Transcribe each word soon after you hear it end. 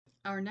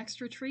Our next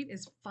retreat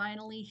is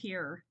finally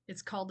here.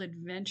 It's called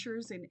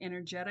Adventures in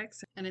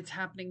Energetics, and it's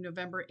happening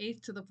November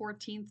 8th to the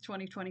 14th,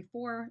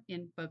 2024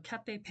 in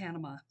Boquete,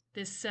 Panama.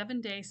 This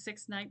 7-day,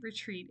 6-night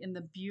retreat in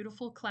the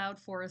beautiful cloud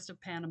forest of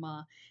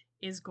Panama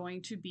is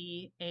going to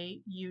be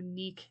a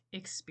unique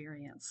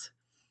experience.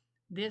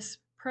 This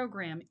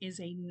program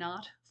is a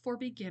not for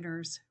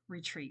beginners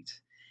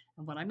retreat.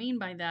 And what I mean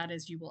by that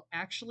is you will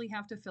actually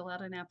have to fill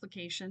out an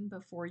application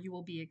before you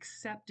will be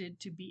accepted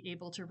to be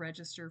able to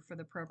register for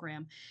the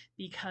program,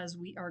 because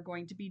we are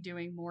going to be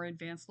doing more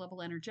advanced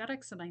level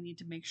energetics, and I need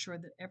to make sure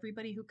that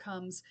everybody who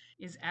comes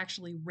is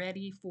actually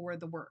ready for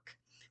the work.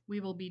 We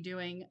will be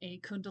doing a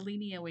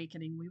Kundalini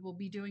awakening. We will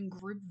be doing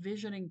group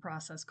visioning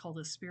process called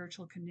a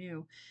spiritual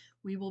canoe.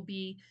 We will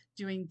be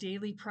doing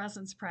daily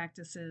presence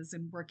practices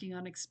and working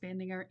on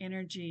expanding our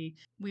energy.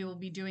 We will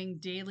be doing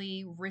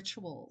daily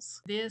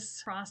rituals.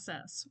 This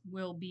process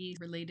will be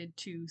related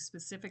to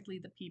specifically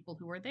the people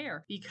who are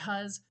there,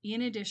 because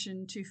in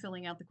addition to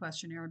filling out the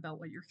questionnaire about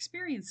what your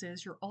experience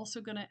is, you're also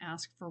going to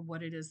ask for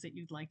what it is that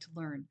you'd like to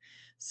learn.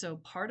 So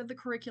part of the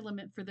curriculum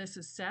for this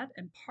is set,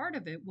 and part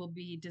of it will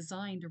be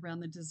designed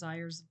around the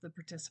desires of the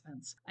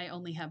participants. I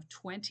only have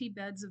 20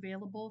 beds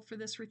available for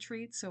this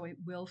retreat, so it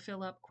will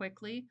fill up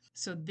quickly.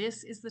 So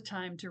this is the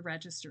time to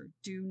register.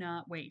 Do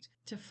not wait.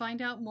 To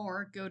find out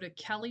more, go to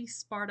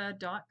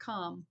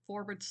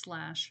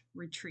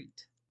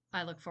kellysparta.com/retreat.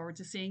 I look forward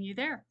to seeing you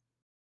there.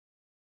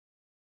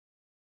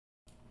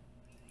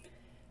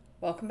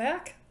 Welcome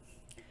back.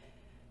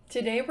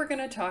 Today we're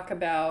going to talk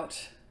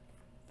about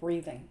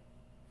breathing.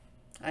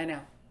 I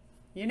know.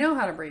 You know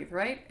how to breathe,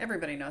 right?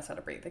 Everybody knows how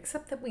to breathe,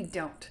 except that we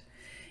don't.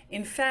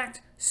 In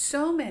fact,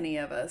 so many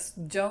of us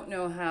don't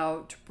know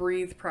how to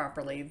breathe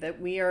properly that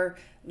we are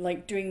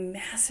like doing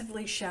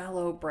massively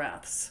shallow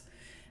breaths.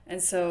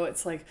 And so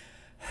it's like,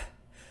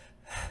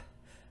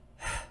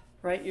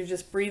 right? You're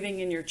just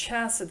breathing in your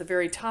chest, at the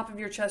very top of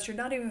your chest. You're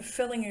not even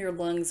filling your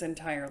lungs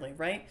entirely,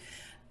 right?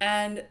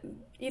 And,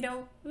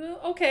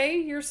 okay,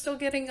 you're still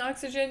getting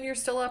oxygen, you're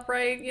still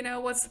upright.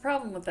 What's the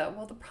problem with that?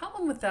 Well, the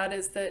problem with that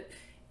is that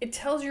it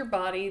tells your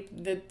body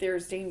that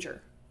there's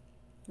danger.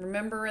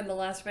 Remember in the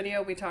last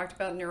video, we talked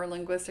about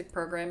neurolinguistic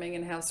programming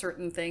and how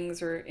certain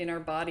things are in our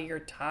body are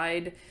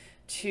tied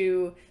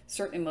to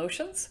certain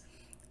emotions.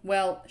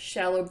 Well,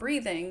 shallow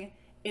breathing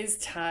is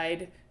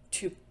tied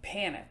to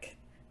panic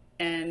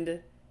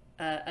and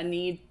a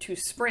need to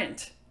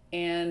sprint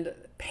and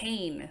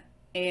pain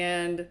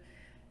and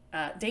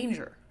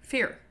danger,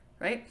 fear,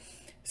 right?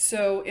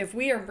 So if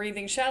we are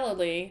breathing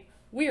shallowly,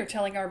 we are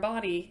telling our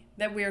body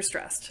that we are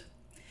stressed.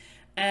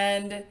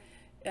 And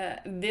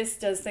this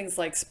does things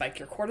like spike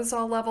your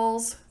cortisol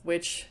levels,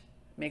 which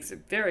makes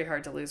it very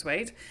hard to lose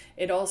weight.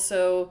 It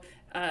also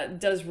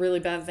does really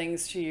bad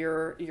things to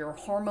your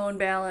hormone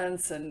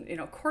balance. And,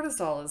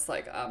 cortisol is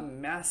like a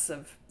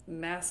massive,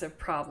 massive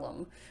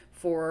problem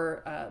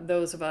for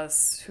those of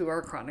us who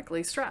are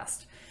chronically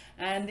stressed.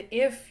 And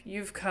if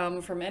you've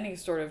come from any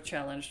sort of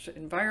challenged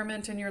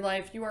environment in your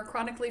life, you are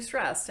chronically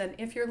stressed. And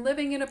if you're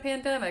living in a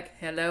pandemic,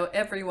 hello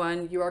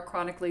everyone, you are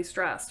chronically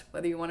stressed,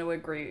 whether you want to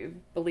agree,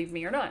 believe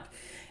me or not.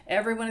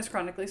 Everyone is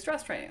chronically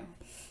stressed right now.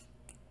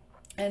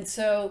 And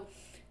so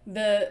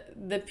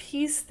the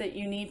piece that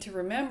you need to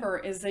remember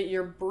is that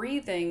your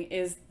breathing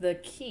is the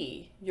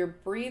key. Your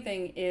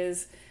breathing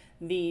is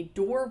the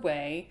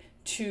doorway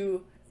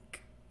to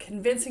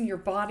convincing your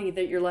body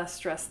that you're less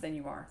stressed than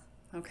you are.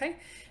 Okay?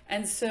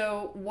 And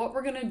so what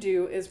we're going to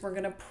do is we're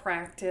going to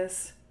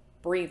practice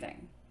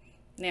breathing.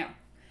 Now,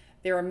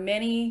 there are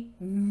many,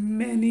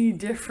 many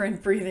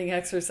different breathing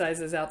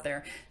exercises out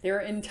there. There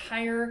are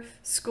entire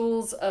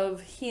schools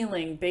of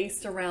healing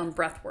based around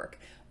breath work.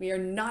 We are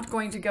not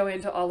going to go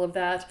into all of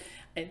that.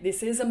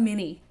 This is a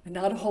mini,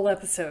 not a whole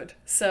episode.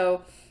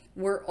 So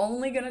we're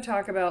only going to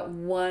talk about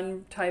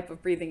one type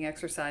of breathing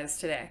exercise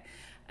today,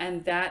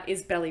 and that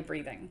is belly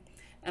breathing.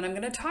 And I'm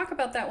going to talk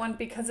about that one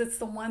because it's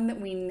the one that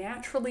we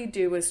naturally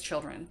do as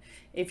children.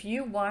 If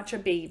you watch a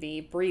baby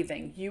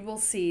breathing, you will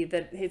see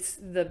that it's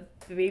the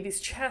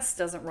baby's chest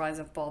doesn't rise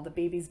and fall, the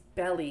baby's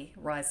belly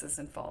rises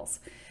and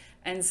falls.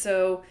 And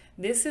so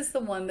this is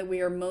the one that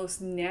we are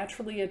most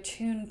naturally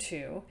attuned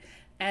to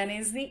and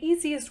is the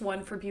easiest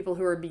one for people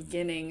who are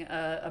beginning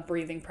a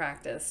breathing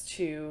practice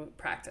to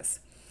practice.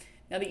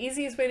 Now, the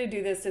easiest way to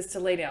do this is to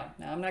lay down.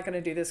 Now, I'm not going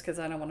to do this because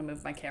I don't want to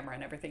move my camera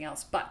and everything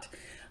else, but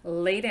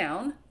lay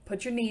down,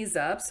 put your knees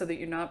up so that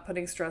you're not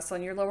putting stress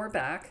on your lower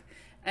back,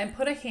 and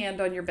put a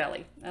hand on your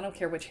belly. I don't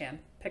care which hand,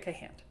 pick a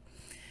hand.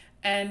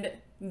 And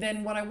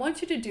then what I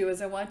want you to do is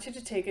I want you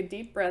to take a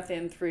deep breath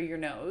in through your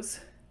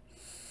nose.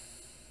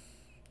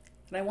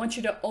 And I want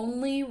you to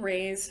only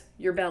raise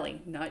your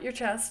belly, not your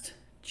chest,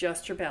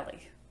 just your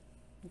belly.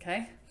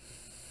 Okay?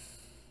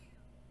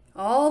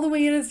 All the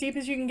way in as deep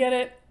as you can get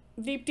it.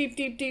 Deep, deep,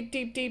 deep, deep,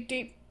 deep, deep,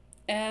 deep.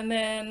 And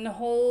then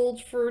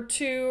hold for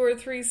 2 or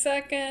 3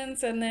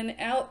 seconds and then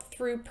out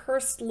through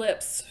pursed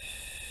lips.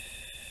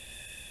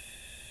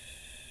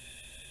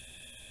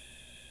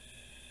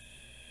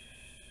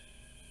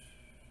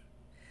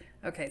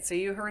 Okay, so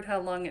you heard how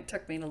long it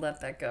took me to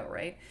let that go,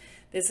 right?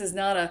 This is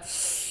not a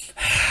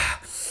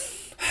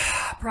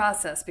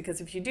process,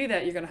 because if you do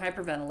that, you're going to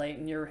hyperventilate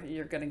and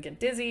you're going to get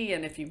dizzy,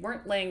 and if you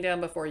weren't laying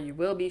down before, you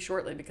will be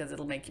shortly, because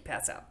it'll make you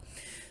pass out.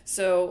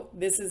 So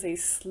this is a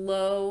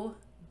slow,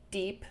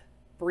 deep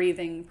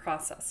breathing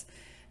process.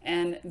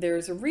 And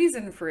there's a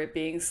reason for it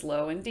being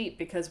slow and deep,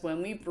 because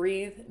when we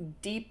breathe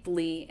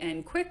deeply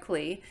and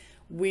quickly,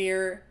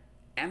 we're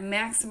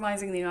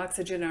maximizing the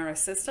oxygen in our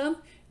system,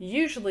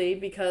 usually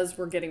because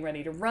we're getting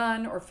ready to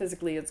run or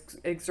physically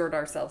exert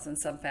ourselves in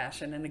some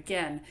fashion. And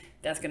again,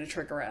 that's going to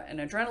trigger an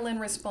adrenaline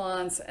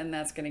response, and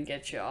that's going to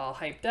get you all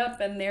hyped up,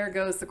 and there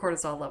goes the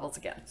cortisol levels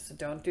again. So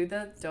don't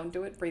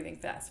do it breathing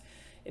fast.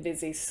 It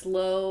is a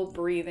slow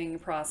breathing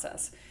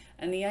process.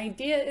 And the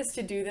idea is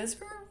to do this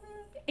for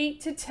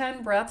 8 to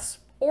 10 breaths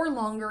or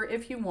longer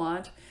if you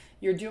want.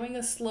 You're doing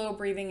a slow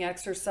breathing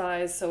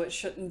exercise, so it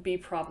shouldn't be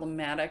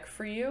problematic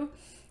for you.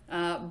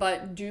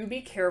 But do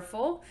be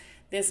careful.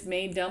 This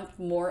may dump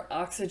more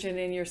oxygen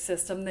in your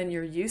system than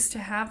you're used to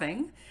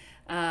having.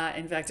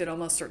 In fact, it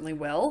almost certainly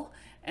will.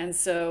 And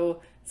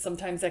so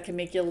sometimes that can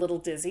make you a little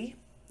dizzy.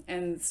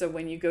 And so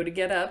when you go to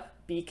get up,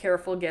 be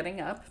careful getting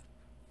up.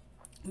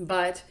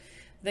 But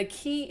the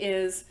key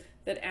is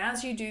that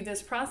as you do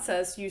this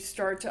process, you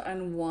start to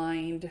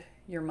unwind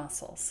your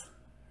muscles,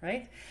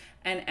 right?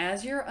 And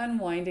as you're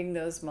unwinding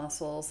those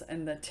muscles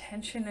and the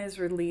tension is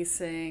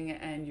releasing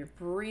and you're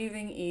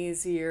breathing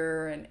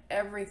easier and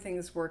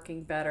everything's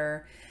working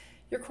better,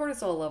 your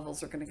cortisol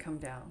levels are going to come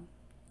down.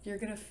 You're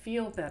going to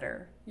feel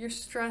better. Your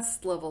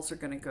stress levels are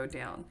going to go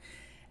down.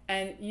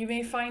 And you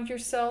may find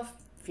yourself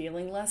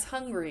feeling less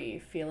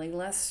hungry, feeling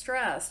less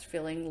stressed,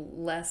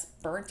 feeling less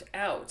burnt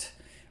out,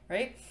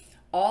 right?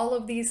 All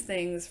of these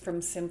things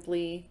from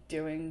simply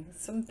doing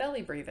some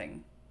belly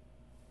breathing.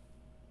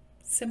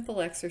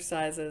 Simple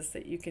exercises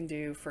that you can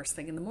do first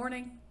thing in the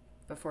morning,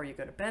 before you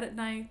go to bed at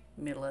night,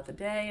 middle of the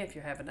day if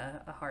you're having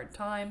a hard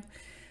time.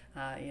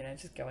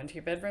 Just go into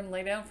your bedroom,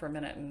 lay down for a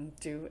minute and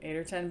do 8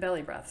 or 10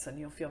 belly breaths and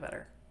you'll feel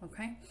better,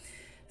 okay?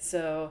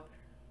 So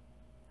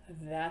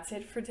that's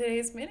it for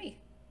today's mini.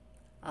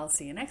 I'll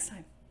see you next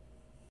time.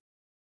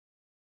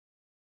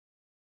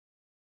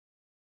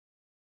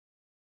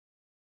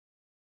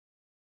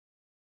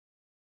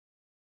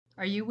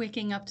 Are you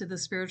waking up to the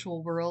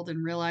spiritual world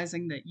and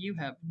realizing that you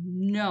have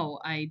no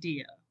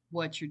idea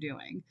what you're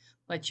doing,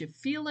 but you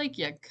feel like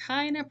you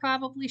kind of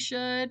probably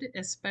should,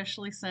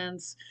 especially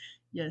since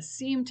you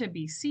seem to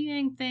be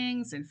seeing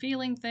things and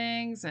feeling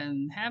things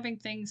and having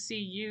things see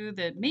you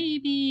that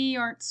maybe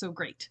aren't so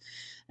great,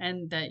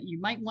 and that you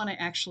might want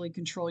to actually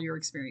control your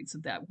experience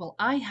of that? Well,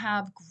 I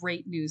have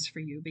great news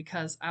for you,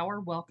 because our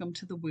Welcome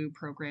to the Woo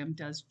program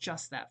does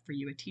just that for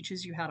you. It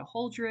teaches you how to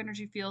hold your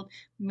energy field,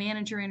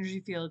 manage your energy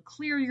field,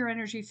 clear your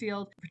energy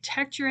field,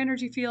 protect your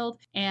energy field,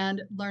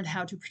 and learn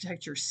how to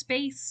protect your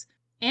space.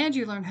 And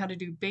you learn how to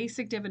do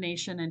basic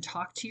divination and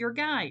talk to your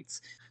guides,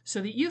 so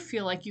that you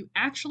feel like you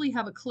actually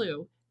have a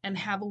clue and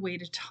have a way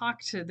to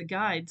talk to the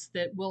guides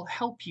that will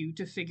help you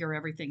to figure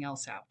everything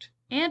else out.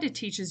 And it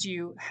teaches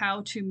you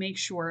how to make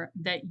sure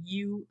that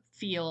you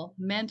feel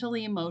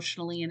mentally,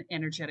 emotionally, and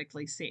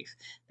energetically safe.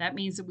 That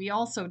means that we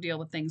also deal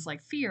with things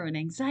like fear and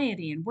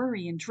anxiety and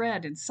worry and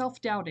dread and self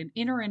doubt and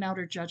inner and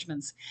outer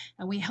judgments.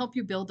 And we help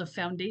you build a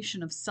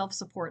foundation of self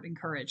support and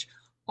courage.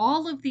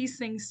 All of these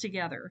things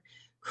together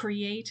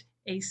create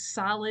a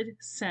solid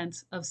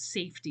sense of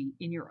safety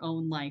in your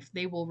own life.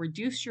 They will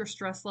reduce your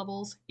stress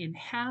levels in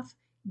half,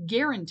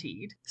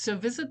 guaranteed. So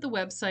visit the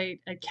website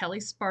at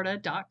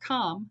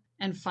kellysparta.com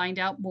and find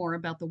out more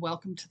about the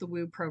Welcome to the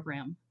Woo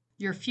program.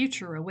 Your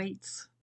future awaits.